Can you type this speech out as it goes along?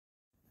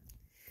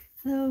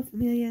Hello,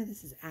 familia.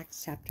 This is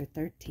Acts chapter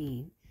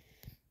 13.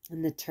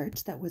 And the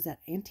church that was at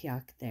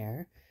Antioch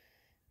there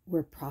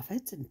were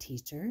prophets and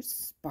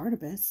teachers: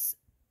 Barnabas,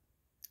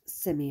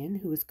 Simeon,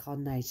 who was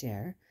called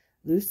Niger,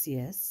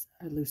 Lucius,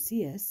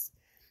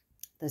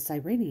 the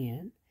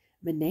Cyrenian,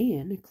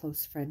 Manaen, a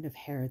close friend of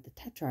Herod the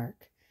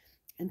Tetrarch,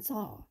 and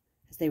Saul.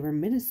 As they were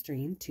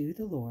ministering to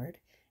the Lord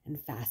and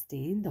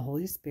fasting, the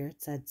Holy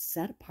Spirit said,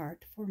 "Set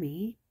apart for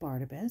me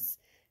Barnabas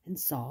and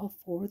Saul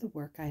for the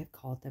work I have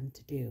called them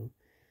to.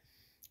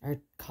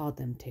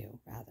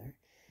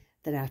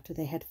 Then after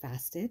they had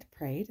fasted,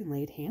 prayed, and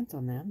laid hands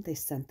on them, they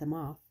sent them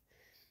off.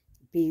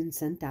 Being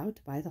sent out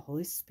by the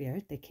Holy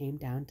Spirit, they came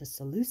down to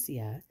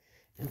Seleucia,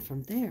 and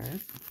from there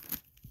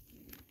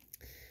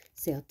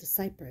sailed to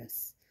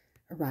Cyprus.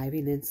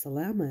 Arriving in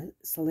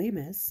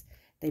Salamis,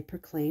 they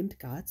proclaimed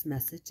God's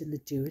message in the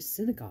Jewish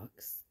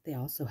synagogues. They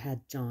also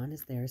had John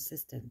as their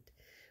assistant.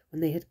 When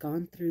they had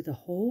gone through the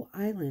whole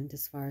island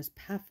as far as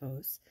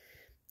Paphos,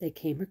 they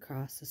came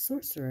across a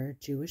sorcerer,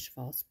 Jewish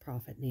false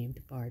prophet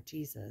named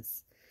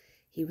Bar-Jesus.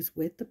 He was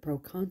with the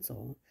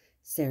proconsul,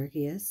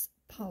 Sergius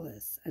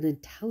Paulus, an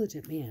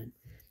intelligent man.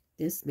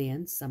 This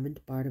man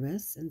summoned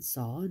Barnabas and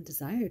Saul and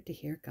desired to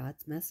hear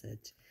God's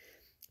message.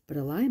 But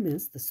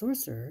Elymas, the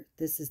sorcerer,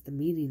 this is the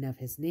meaning of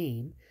his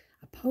name,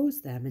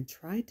 opposed them and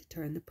tried to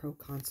turn the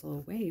proconsul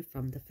away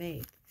from the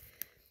faith.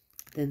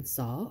 Then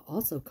Saul,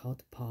 also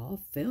called Paul,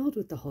 filled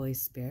with the Holy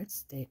Spirit,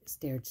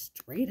 stared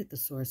straight at the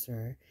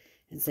sorcerer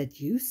and said,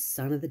 "You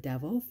son of the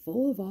devil,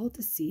 full of all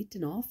deceit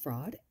and all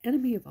fraud,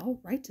 enemy of all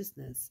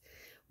righteousness,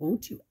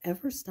 won't you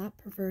ever stop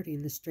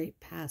perverting the straight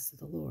paths of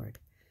the Lord?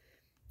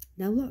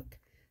 Now look,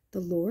 the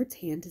Lord's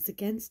hand is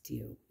against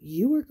you.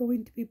 You are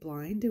going to be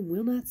blind and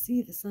will not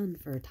see the sun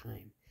for a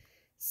time."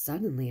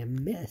 Suddenly a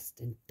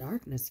mist and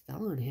darkness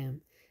fell on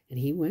him, and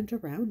he went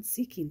around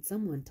seeking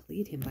someone to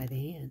lead him by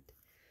the hand.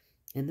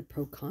 And the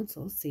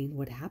proconsul, seeing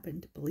what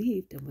happened,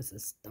 believed and was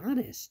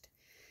astonished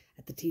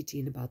at the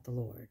teaching about the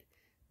Lord.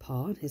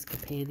 Paul and his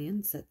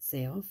companions set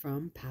sail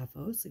from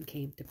Paphos and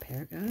came to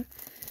Perga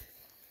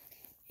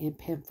and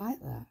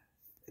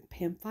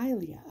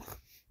Pamphylia.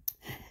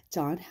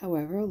 John,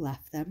 however,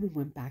 left them and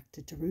went back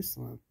to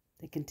Jerusalem.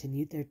 They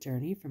continued their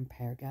journey from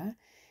Perga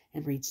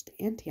and reached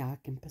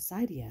Antioch in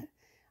Pisidia.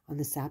 On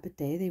the Sabbath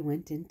day they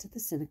went into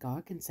the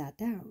synagogue and sat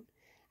down.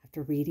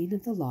 After the reading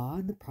of the law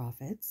and the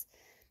prophets,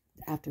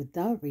 the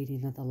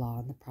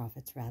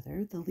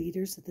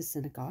leaders of the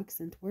synagogue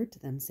sent word to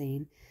them,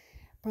 saying,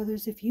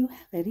 "Brothers, if you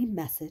have any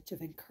message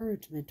of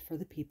encouragement for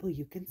the people,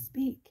 you can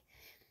speak."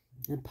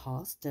 And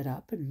Paul stood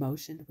up and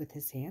motioned with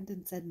his hand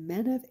and said,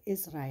 "Men of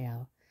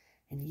Israel,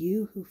 and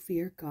you who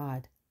fear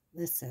God,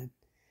 listen.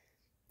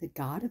 The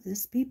God of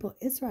this people,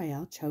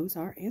 Israel, chose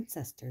our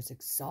ancestors,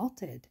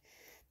 exalted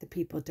the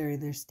people during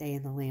their stay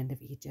in the land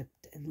of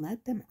Egypt, and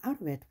led them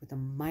out of it with a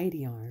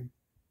mighty arm.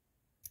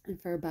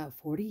 And for about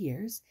 40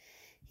 years,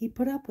 he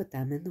put up with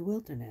them in the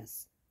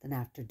wilderness. Then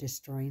after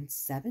destroying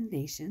 7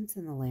 nations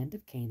in the land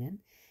of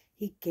Canaan,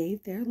 he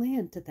gave their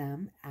land to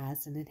them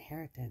as an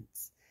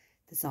inheritance.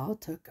 This all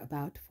took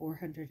about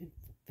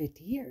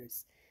 450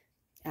 years.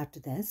 After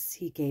this,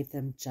 he gave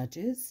them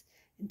judges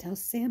until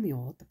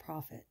Samuel the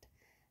prophet.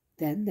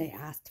 Then they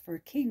asked for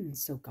a king,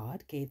 so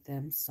God gave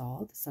them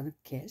Saul the son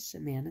of Kish, a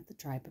man of the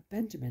tribe of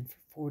Benjamin, for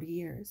 40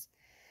 years.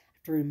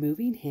 After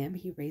removing him,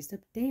 he raised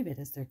up David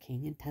as their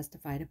king and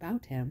testified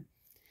about him,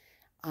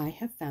 "I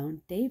have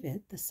found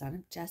David, the son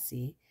of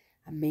Jesse,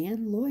 a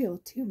man loyal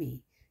to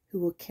me, who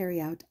will carry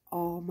out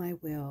all my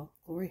will."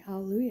 Glory,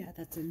 hallelujah.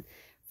 That's in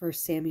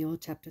 1 Samuel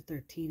chapter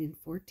 13 and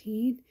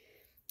 14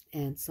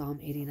 and Psalm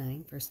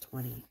 89, verse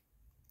 20.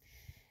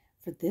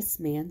 For this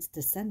man's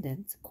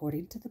descendants,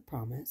 according to the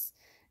promise,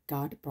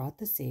 God brought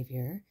the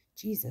Savior,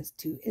 Jesus,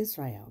 to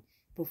Israel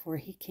before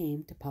he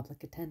came to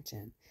public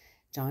attention.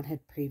 John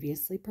had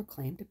previously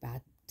proclaimed a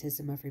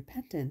baptism of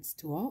repentance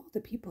to all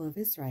the people of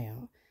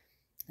Israel.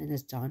 And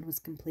as John was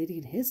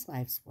completing his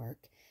life's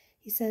work,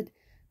 he said,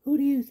 "Who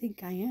do you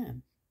think I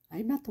am? I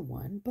am not the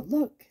one, but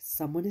look,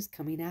 someone is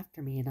coming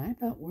after me, and I am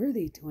not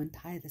worthy to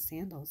untie the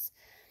sandals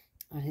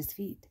on his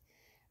feet.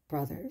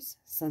 Brothers,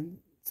 sons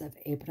of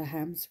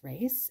Abraham's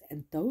race,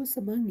 and those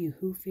among you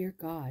who fear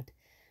God,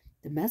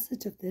 the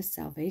message of this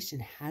salvation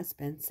has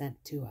been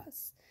sent to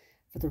us.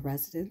 For the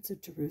residents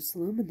of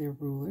Jerusalem and their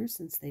rulers,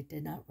 since they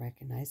did not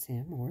recognize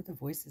him or the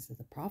voices of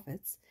the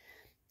prophets,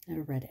 and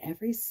are read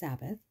every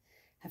Sabbath,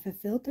 have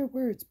fulfilled their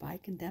words by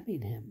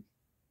condemning him.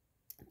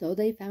 Though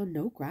they found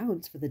no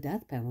grounds for the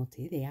death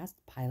penalty, they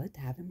asked Pilate to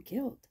have him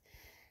killed.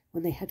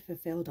 When they had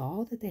fulfilled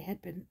all that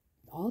had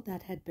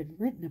been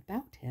written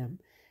about him,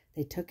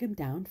 they took him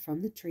down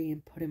from the tree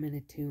and put him in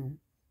a tomb.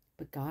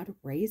 But God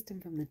raised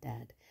him from the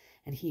dead,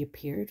 and he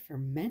appeared for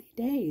many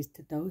days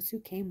to those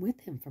who came with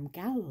him from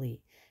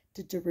Galilee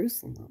to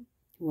Jerusalem,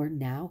 who are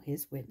now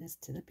his witness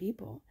to the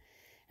people.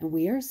 And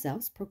we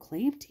ourselves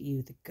proclaim to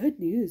you the good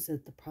news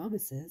of the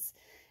promises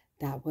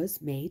that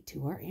was made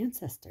to our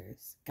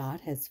ancestors.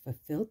 God has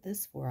fulfilled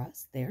this for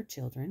us, their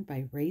children,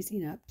 by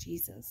raising up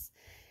Jesus,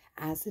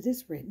 As it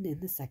is written in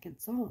the second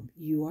psalm,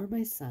 you are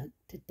my son,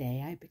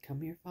 today I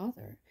become your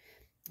father.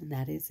 And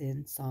that is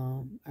in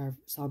Psalm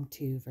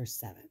 2, verse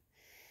 7.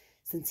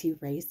 Since he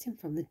raised him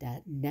from the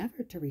dead,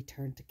 never to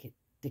return to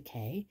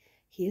decay,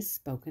 he has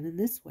spoken in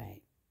this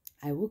way: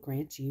 I will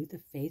grant you the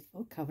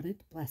faithful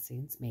covenant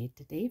blessings made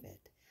to David.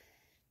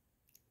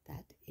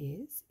 That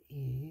is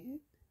in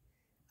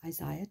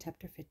Isaiah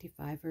chapter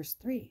 55, verse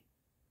 3.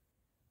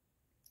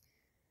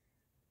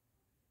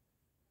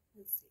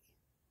 Let's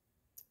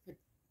see.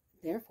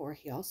 Therefore,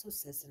 he also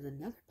says in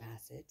another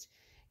passage,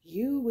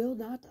 you will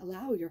not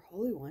allow your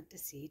Holy One to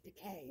see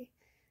decay.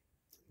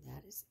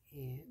 That is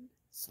in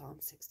Psalm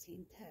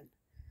 16:10.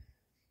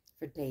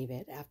 For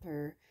David,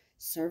 after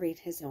serving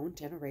his own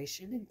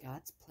generation in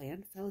God's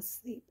plan, fell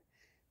asleep,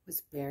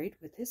 was buried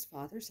with his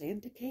fathers,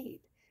 and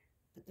decayed.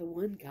 But the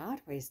one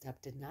God raised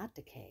up did not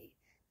decay.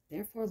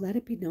 Therefore let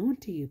it be known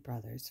to you,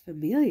 brothers,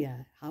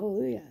 familia,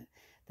 hallelujah,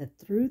 that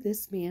through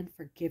this man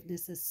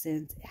forgiveness of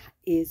sins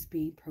is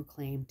being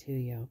proclaimed to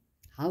you.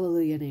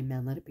 Hallelujah and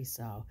amen, let it be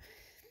so.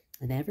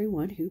 And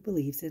everyone who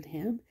believes in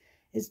him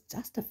is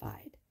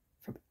justified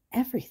from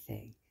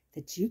everything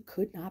that you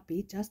could not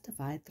be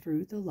justified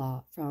through the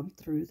law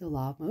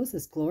of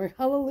Moses. Glory,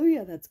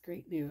 hallelujah, that's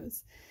great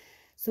news.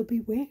 So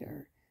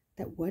beware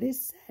that what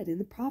is said in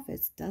the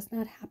prophets does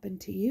not happen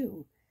to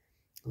you.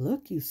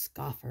 Look, you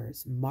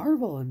scoffers,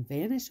 marvel and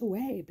vanish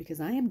away,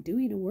 because I am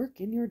doing a work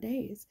in your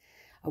days,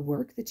 a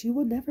work that you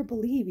will never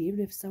believe, even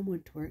if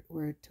someone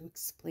were to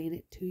explain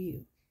it to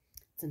you.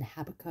 It's in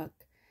Habakkuk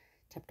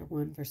chapter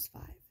 1, verse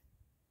 5.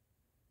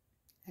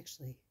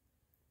 Actually,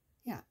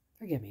 yeah,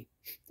 forgive me.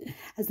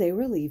 As they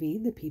were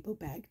leaving, the people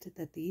begged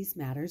that these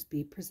matters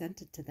be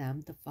presented to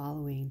them the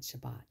following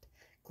Shabbat.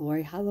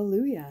 Glory,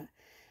 hallelujah.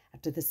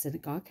 After the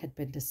synagogue had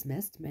been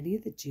dismissed, many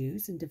of the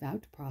Jews and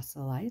devout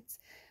proselytes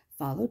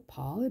followed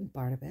Paul and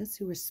Barnabas,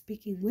 who were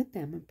speaking with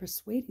them and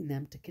persuading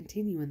them to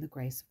continue in the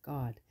grace of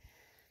God.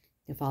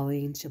 The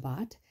following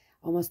Shabbat,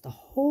 almost the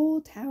whole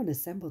town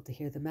assembled to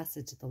hear the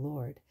message of the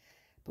Lord.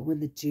 But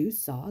when the Jews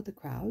saw the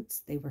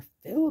crowds, they were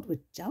filled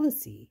with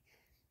jealousy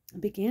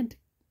and began to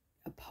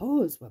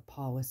oppose what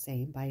Paul was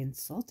saying by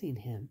insulting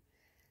him.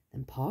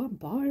 Then Paul and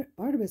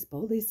Barnabas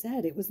boldly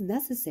said it was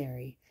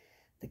necessary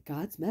that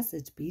God's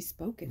message be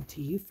spoken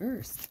to you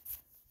first.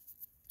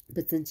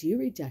 But since you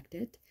reject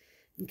it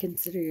and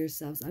consider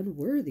yourselves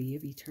unworthy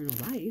of eternal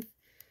life,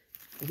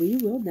 we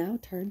will now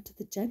turn to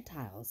the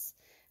Gentiles,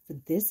 for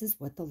this is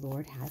what the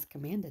Lord has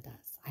commanded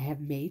us. I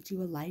have made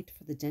you a light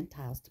for the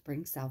Gentiles to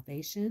bring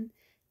salvation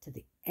to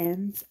the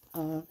ends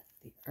of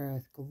the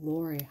earth.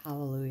 Glory,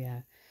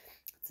 hallelujah.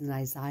 It's in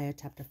Isaiah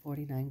chapter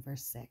 49,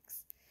 verse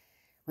 6.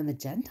 When the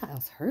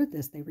Gentiles heard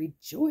this, they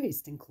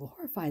rejoiced and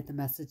glorified the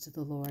message of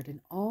the Lord, and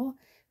all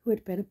who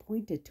had been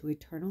appointed to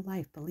eternal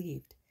life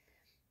believed.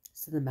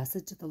 So the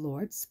message of the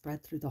Lord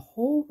spread through the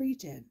whole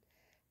region,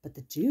 but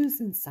the Jews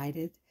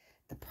incited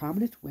the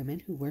prominent women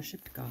who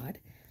worshipped God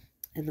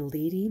and the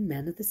leading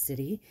men of the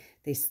city.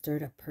 They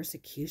stirred up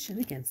persecution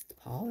against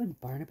Paul and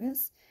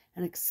Barnabas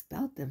and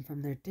expelled them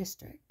from their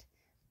district.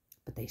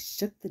 But they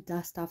shook the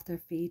dust off their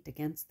feet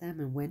against them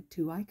and went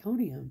to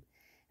Iconium,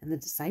 and the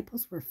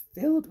disciples were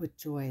filled with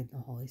joy in the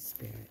Holy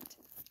Spirit.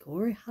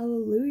 Glory,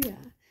 hallelujah.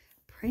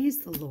 Praise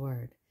the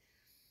Lord.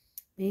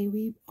 May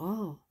we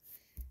all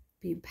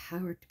be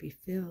empowered to be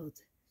filled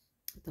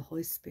with the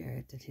Holy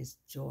Spirit and his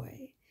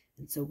joy.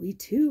 And so we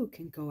too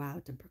can go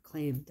out and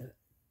proclaim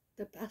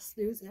the best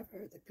news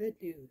ever, the good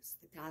news,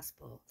 the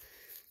gospel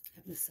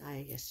of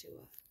Messiah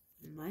Yeshua.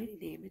 In the mighty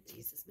name of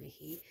Jesus, may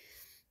he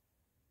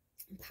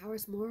empower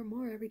us more and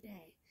more every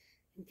day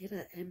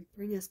and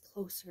bring us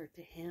closer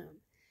to him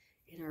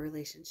in our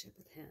relationship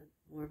with him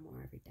more and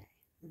more every day.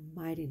 In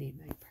the mighty name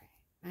I pray.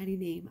 Mighty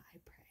name I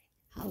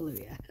pray.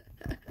 Hallelujah.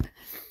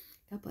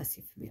 God bless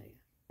you, familia.